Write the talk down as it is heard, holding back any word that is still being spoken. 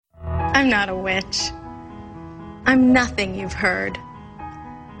I'm not a witch. I'm nothing you've heard.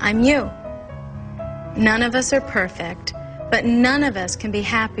 I'm you. None of us are perfect, but none of us can be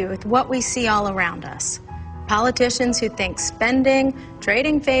happy with what we see all around us. Politicians who think spending,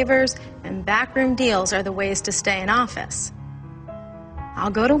 trading favors, and backroom deals are the ways to stay in office.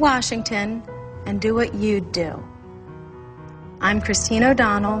 I'll go to Washington and do what you'd do. I'm Christine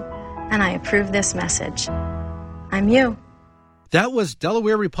O'Donnell, and I approve this message. I'm you. That was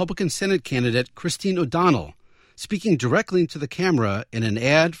Delaware Republican Senate candidate Christine O'Donnell speaking directly into the camera in an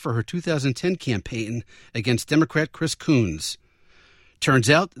ad for her 2010 campaign against Democrat Chris Coons. Turns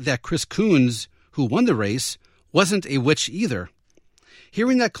out that Chris Coons, who won the race, wasn't a witch either.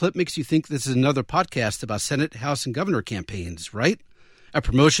 Hearing that clip makes you think this is another podcast about Senate, House, and governor campaigns, right? A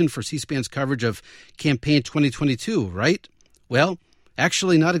promotion for C-SPAN's coverage of Campaign 2022, right? Well,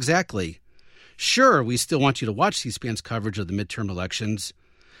 actually not exactly. Sure, we still want you to watch C-SPAN's coverage of the midterm elections,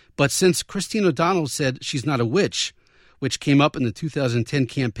 but since Christine O'Donnell said she's not a witch, which came up in the 2010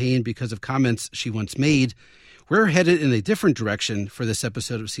 campaign because of comments she once made, we're headed in a different direction for this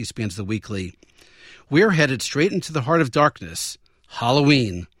episode of C-SPAN's The Weekly. We're headed straight into the heart of darkness,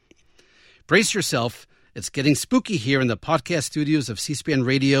 Halloween. Brace yourself. It's getting spooky here in the podcast studios of C-SPAN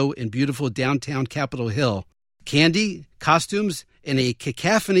Radio in beautiful downtown Capitol Hill. Candy, costumes, and a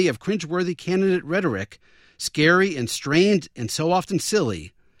cacophony of cringeworthy candidate rhetoric, scary and strained and so often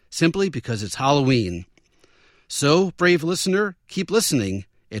silly, simply because it's Halloween. So, brave listener, keep listening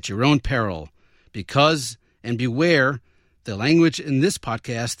at your own peril, because, and beware, the language in this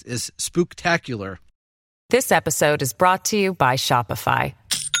podcast is spooktacular. This episode is brought to you by Shopify.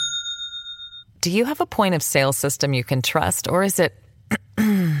 Do you have a point of sale system you can trust, or is it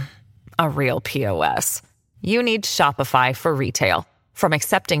a real POS? You need Shopify for retail. From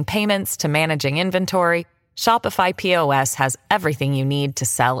accepting payments to managing inventory, Shopify POS has everything you need to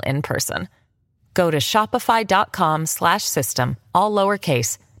sell in person. Go to shopify.com/system, all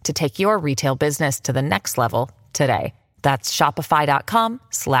lowercase, to take your retail business to the next level today. That's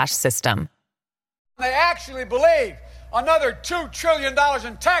shopify.com/system. They actually believe another $2 trillion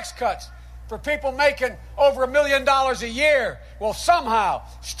in tax cuts for people making over $1 million a year will somehow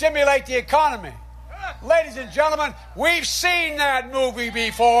stimulate the economy. Ladies and gentlemen, we've seen that movie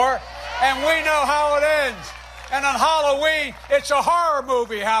before, and we know how it ends. And on Halloween, it's a horror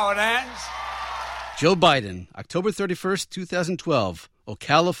movie how it ends. Joe Biden, October 31st, 2012,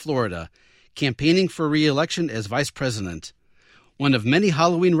 Ocala, Florida, campaigning for re-election as vice president. One of many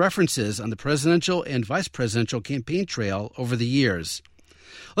Halloween references on the presidential and vice presidential campaign trail over the years.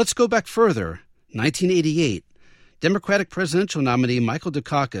 Let's go back further. 1988, Democratic presidential nominee Michael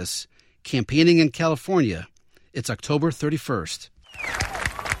Dukakis, campaigning in California. It's October 31st.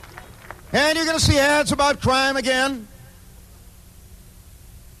 And you're going to see ads about crime again.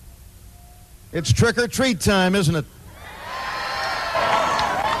 It's trick-or-treat time, isn't it?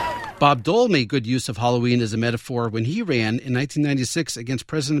 Bob Dole made good use of Halloween as a metaphor when he ran in 1996 against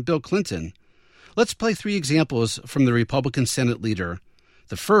President Bill Clinton. Let's play 3 examples from the Republican Senate leader.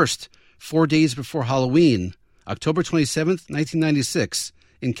 The first, 4 days before Halloween, October 27th, 1996,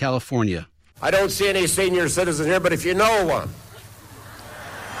 in California. I don't see any senior citizen here, but if you know one.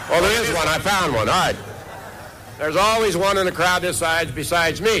 Oh, there is one. I found one. All right. There's always one in the crowd this size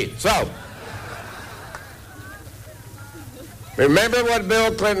besides me. So, remember what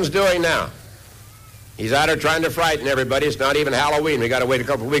Bill Clinton's doing now. He's out there trying to frighten everybody. It's not even Halloween. We got to wait a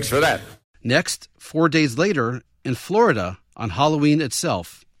couple of weeks for that. Next, 4 days later, in Florida, on Halloween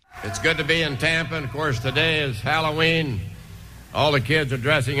itself. It's good to be in Tampa. And of course, today is Halloween. All the kids are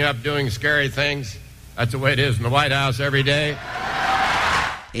dressing up, doing scary things. That's the way it is in the White House every day.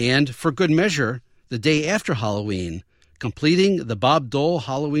 And for good measure, the day after Halloween, completing the Bob Dole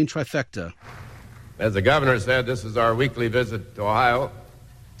Halloween trifecta. As the governor said, this is our weekly visit to Ohio.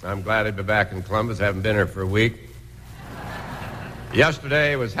 I'm glad to be back in Columbus. Haven't been here for a week.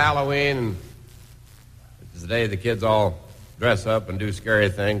 Yesterday was Halloween, and it's the day the kids all dress up and do scary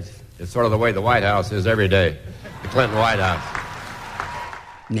things. It's sort of the way the White House is every day, the Clinton White House.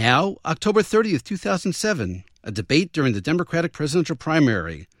 Now, October 30th, 2007, a debate during the Democratic presidential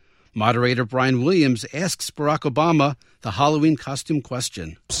primary. Moderator Brian Williams asks Barack Obama the Halloween costume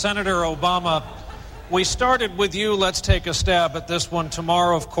question. Senator Obama, we started with you. Let's take a stab at this one.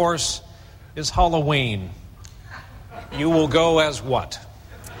 Tomorrow, of course, is Halloween. You will go as what?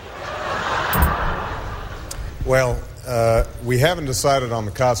 Well, we haven't decided on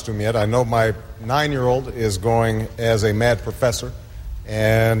the costume yet. I know my 9-year-old is going as a mad professor,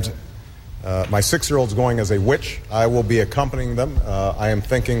 and my 6-year-old's going as a witch. I will be accompanying them. I am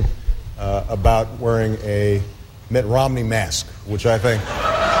thinking about wearing a Mitt Romney mask, which I think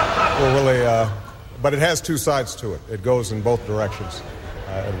we're really, but it has two sides to it. It goes in both directions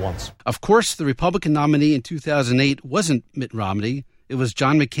at once. Of course, the Republican nominee in 2008 wasn't Mitt Romney. It was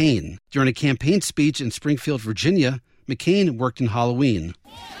John McCain. During a campaign speech in Springfield, Virginia, McCain worked in Halloween.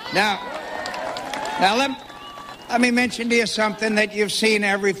 Now let me mention to you something that you've seen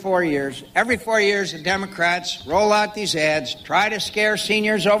every 4 years. Every 4 years, the Democrats roll out these ads, try to scare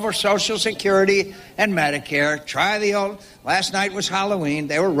seniors over Social Security and Medicare. Try the old, last night was Halloween.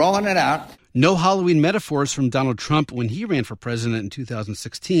 They were rolling it out. No Halloween metaphors from Donald Trump when he ran for president in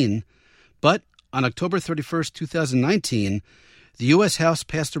 2016. But on October 31st, 2019, the U.S. House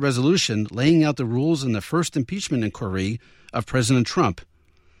passed a resolution laying out the rules in the first impeachment inquiry of President Trump.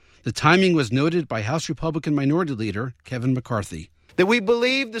 The timing was noted by House Republican Minority Leader Kevin McCarthy. That we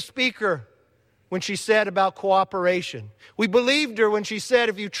believed the Speaker when she said about cooperation. We believed her when she said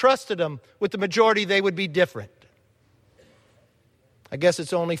if you trusted them with the majority, they would be different. I guess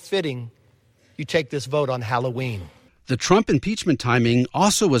it's only fitting you take this vote on Halloween. The Trump impeachment timing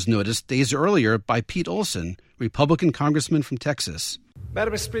also was noticed days earlier by Pete Olson, Republican congressman from Texas.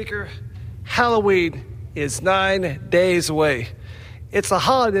 Madam Speaker, Halloween is 9 days away. It's a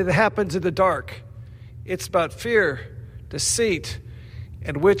holiday that happens in the dark. It's about fear, deceit,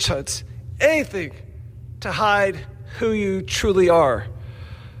 and witch hunts. Anything to hide who you truly are.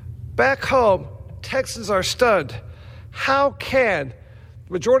 Back home, Texans are stunned. How can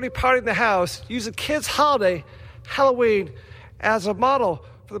the majority party in the House use a kids' holiday, Halloween, as a model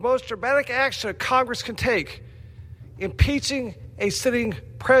for the most dramatic action Congress can take? Impeaching a sitting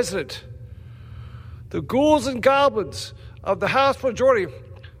president. The ghouls and goblins of the House majority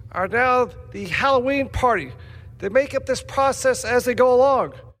are now the Halloween party. They make up this process as they go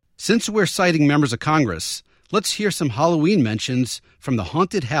along. Since we're citing members of Congress, let's hear some Halloween mentions from the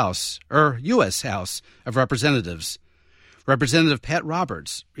haunted House, U.S. House of Representatives. Representative Pat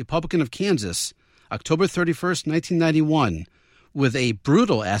Roberts, Republican of Kansas, October 31st, 1991, with a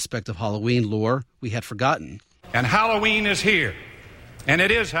brutal aspect of Halloween lore we had forgotten. And Halloween is here. And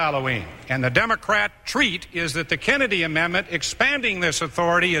it is Halloween. And the Democrat treat is that the Kennedy Amendment expanding this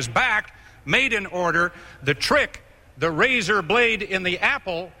authority is back, made in order. The trick, the razor blade in the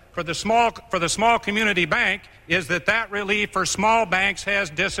apple for the small community bank is that relief for small banks has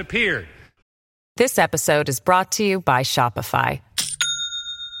disappeared. This episode is brought to you by Shopify.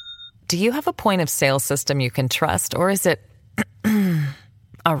 Do you have a point of sale system you can trust, or is it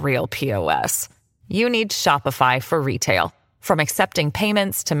a real POS? You need Shopify for retail. From accepting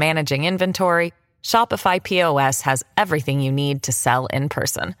payments to managing inventory, Shopify POS has everything you need to sell in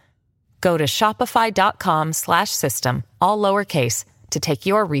person. Go to shopify.com/system, all lowercase, to take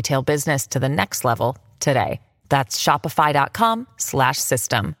your retail business to the next level today. That's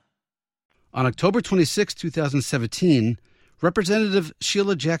shopify.com/system. On October 26, 2017, Representative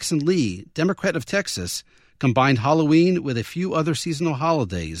Sheila Jackson Lee, Democrat of Texas, combined Halloween with a few other seasonal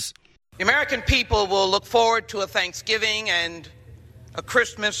holidays. The American people will look forward to a Thanksgiving and a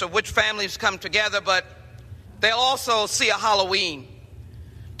Christmas of which families come together, but they'll also see a Halloween.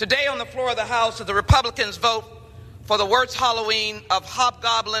 Today on the floor of the House, the Republicans vote for the worst Halloween of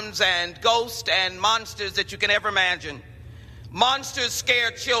hobgoblins and ghosts and monsters that you can ever imagine. Monsters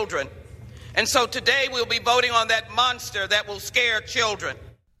scare children. And so today we'll be voting on that monster that will scare children.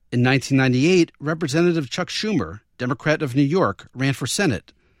 In 1998, Representative Chuck Schumer, Democrat of New York, ran for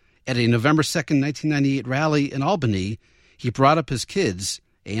Senate. At a November 2nd, 1998 rally in Albany, he brought up his kids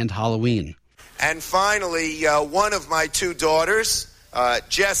and Halloween. And finally, one of my two daughters,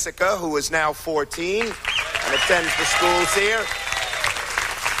 Jessica, who is now 14 and attends the schools here.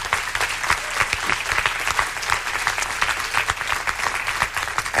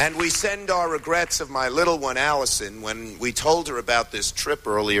 And we send our regrets of my little one, Allison. When we told her about this trip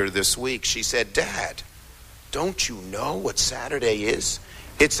earlier this week, she said, "Dad, don't you know what Saturday is?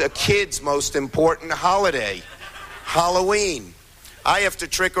 It's a kid's most important holiday, Halloween. I have to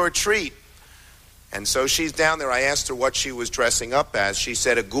trick or treat." And so she's down there. I asked her what she was dressing up as. She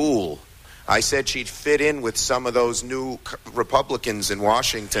said a ghoul. I said she'd fit in with some of those new Republicans in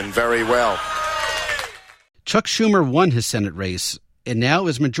Washington very well. Chuck Schumer won his Senate race and now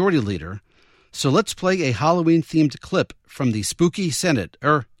is Majority Leader. So let's play a Halloween-themed clip from the spooky Senate,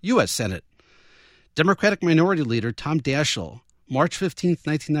 U.S. Senate. Democratic Minority Leader Tom Daschle, March 15,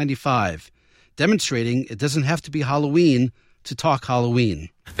 1995, demonstrating it doesn't have to be Halloween to talk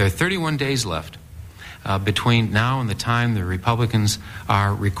Halloween. There are 31 days left between now and the time the Republicans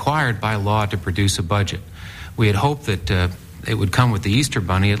are required by law to produce a budget. We had hoped that it would come with the Easter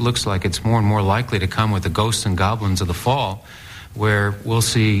Bunny. It looks like it's more and more likely to come with the ghosts and goblins of the fall, where we'll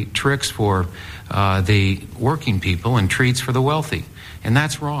see tricks for the working people and treats for the wealthy. And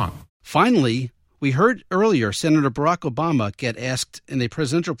that's wrong. Finally, we heard earlier Senator Barack Obama get asked in a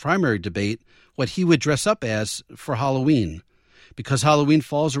presidential primary debate what he would dress up as for Halloween. Because Halloween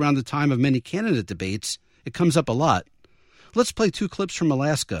falls around the time of many candidate debates, it comes up a lot. Let's play 2 clips from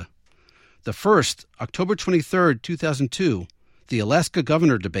Alaska. The first, October 23rd, 2002, the Alaska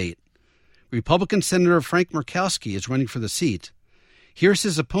governor debate. Republican Senator Frank Murkowski is running for the seat. Here's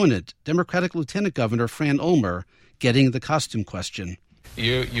his opponent, Democratic Lieutenant Governor Fran Ulmer, getting the costume question.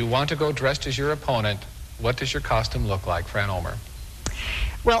 You want to go dressed as your opponent. What does your costume look like, Fran Ulmer?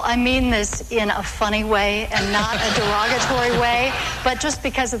 Well, I mean this in a funny way and not a derogatory way, but just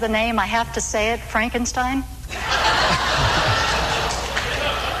because of the name, I have to say it, Frankenstein.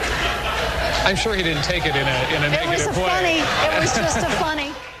 I'm sure he didn't take it in a negative way. It was just a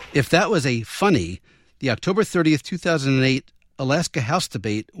funny. If that was a funny, the October 30th, 2008 Alaska House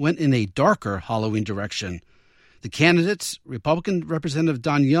debate went in a darker Halloween direction. The candidates, Republican Representative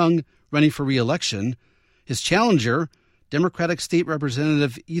Don Young, running for re-election, his challenger, Democratic State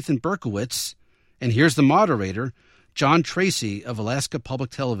Representative Ethan Berkowitz, and here's the moderator, John Tracy of Alaska Public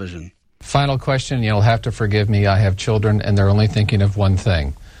Television. Final question, you'll have to forgive me. I have children, and they're only thinking of one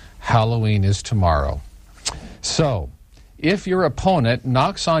thing. Halloween is tomorrow. So, if your opponent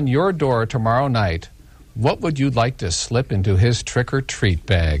knocks on your door tomorrow night, what would you like to slip into his trick-or-treat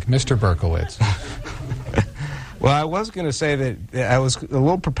bag? Mr. Berkowitz. Well, I was going to say that I was a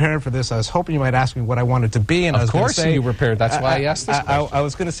little prepared for this. I was hoping you might ask me what I wanted to be. And of I was course say, you were prepared. That's why I asked this question. I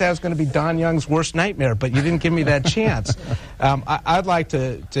was going to say I was going to be Don Young's worst nightmare, but you didn't give me that chance. I'd like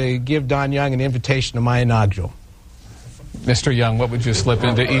to give Don Young an invitation to my inaugural. Mr. Young, what would you slip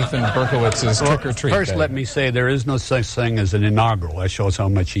into Ethan Berkowitz's trick-or-treat First, bag? let me say there is no such thing as an inaugural. That shows how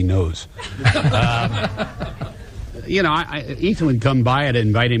much he knows. Ethan would come by, I'd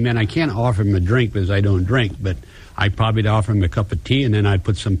invite him in. I can't offer him a drink because I don't drink, but I'd probably offer him a cup of tea, and then I'd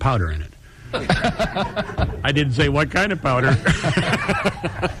put some powder in it. I didn't say what kind of powder.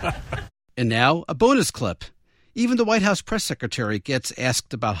 And now, a bonus clip. Even the White House press secretary gets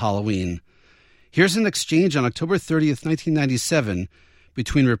asked about Halloween. Here's an exchange on October 30th, 1997,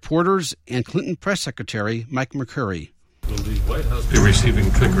 between reporters and Clinton press secretary Mike McCurry. Will the White House be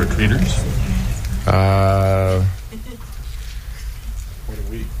receiving trick-or-treaters? I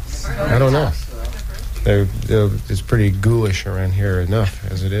don't know. It's pretty ghoulish around here enough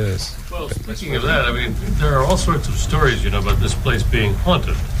as it is. Well, speaking of that, I mean, there are all sorts of stories, about this place being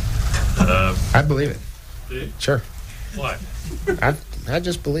haunted. I believe it. Do you? Sure. Why? I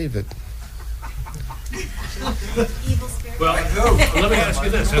just believe it. Well, let me ask you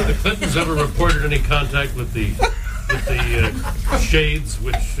this. Have the Clintons ever reported any contact with the shades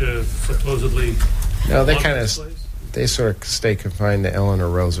which supposedly... No, they sort of stay confined to Eleanor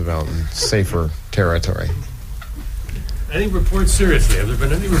Roosevelt and safer territory. Any reports, seriously? Have there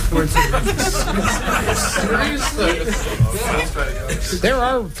been any reports? There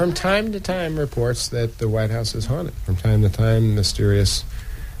are, from time to time, reports that the White House is haunted. From time to time, mysterious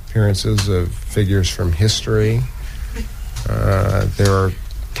appearances of figures from history. There are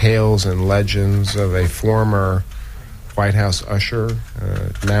tales and legends of a former White House usher,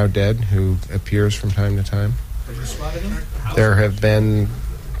 now dead, who appears from time to time. Have you spotted him? There have been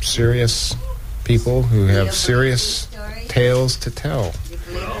serious people who have serious tales to tell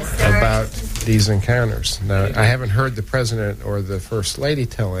about these encounters. Now, I haven't heard the President or the First Lady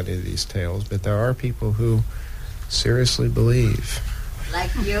tell any of these tales, but there are people who seriously believe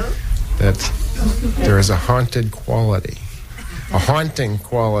like you? That there is a haunted quality, a haunting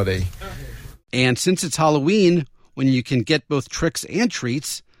quality. And since it's Halloween, when you can get both tricks and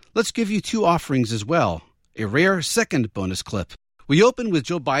treats, let's give you 2 offerings as well. A rare second bonus clip. We open with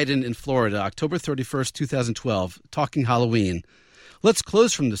Joe Biden in Florida, October 31st, 2012, talking Halloween. Let's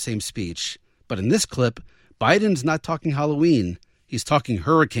close from the same speech. But in this clip, Biden's not talking Halloween. He's talking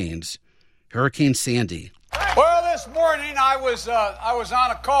hurricanes. Hurricane Sandy. Well, this morning I was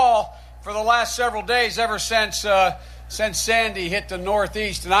on a call for the last several days ever since Sandy hit the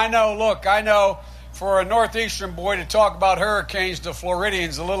Northeast. And I know for a Northeastern boy to talk about hurricanes to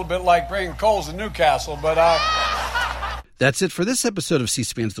Floridians a little bit like bringing coals to Newcastle, but That's it for this episode of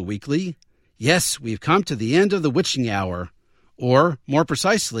C-SPAN's The Weekly. Yes, we've come to the end of the witching hour, or more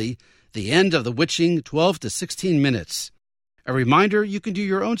precisely, the end of the witching 12 to 16 minutes. A reminder, you can do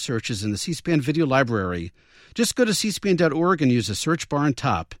your own searches in the C-SPAN video library. Just go to cspan.org and use the search bar on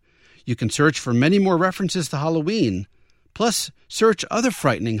top. You can search for many more references to Halloween, plus search other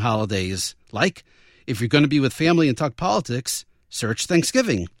frightening holidays, like, if you're going to be with family and talk politics, search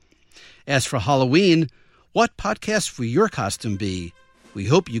Thanksgiving. As for Halloween, what podcast will your costume be? We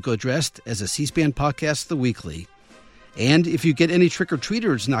hope you go dressed as a C-SPAN podcast The Weekly. And if you get any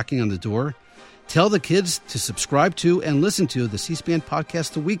trick-or-treaters knocking on the door, tell the kids to subscribe to and listen to the C-SPAN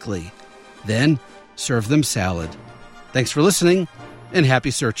Podcast Weekly. Then serve them salad. Thanks for listening, and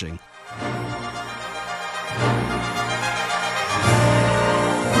happy searching.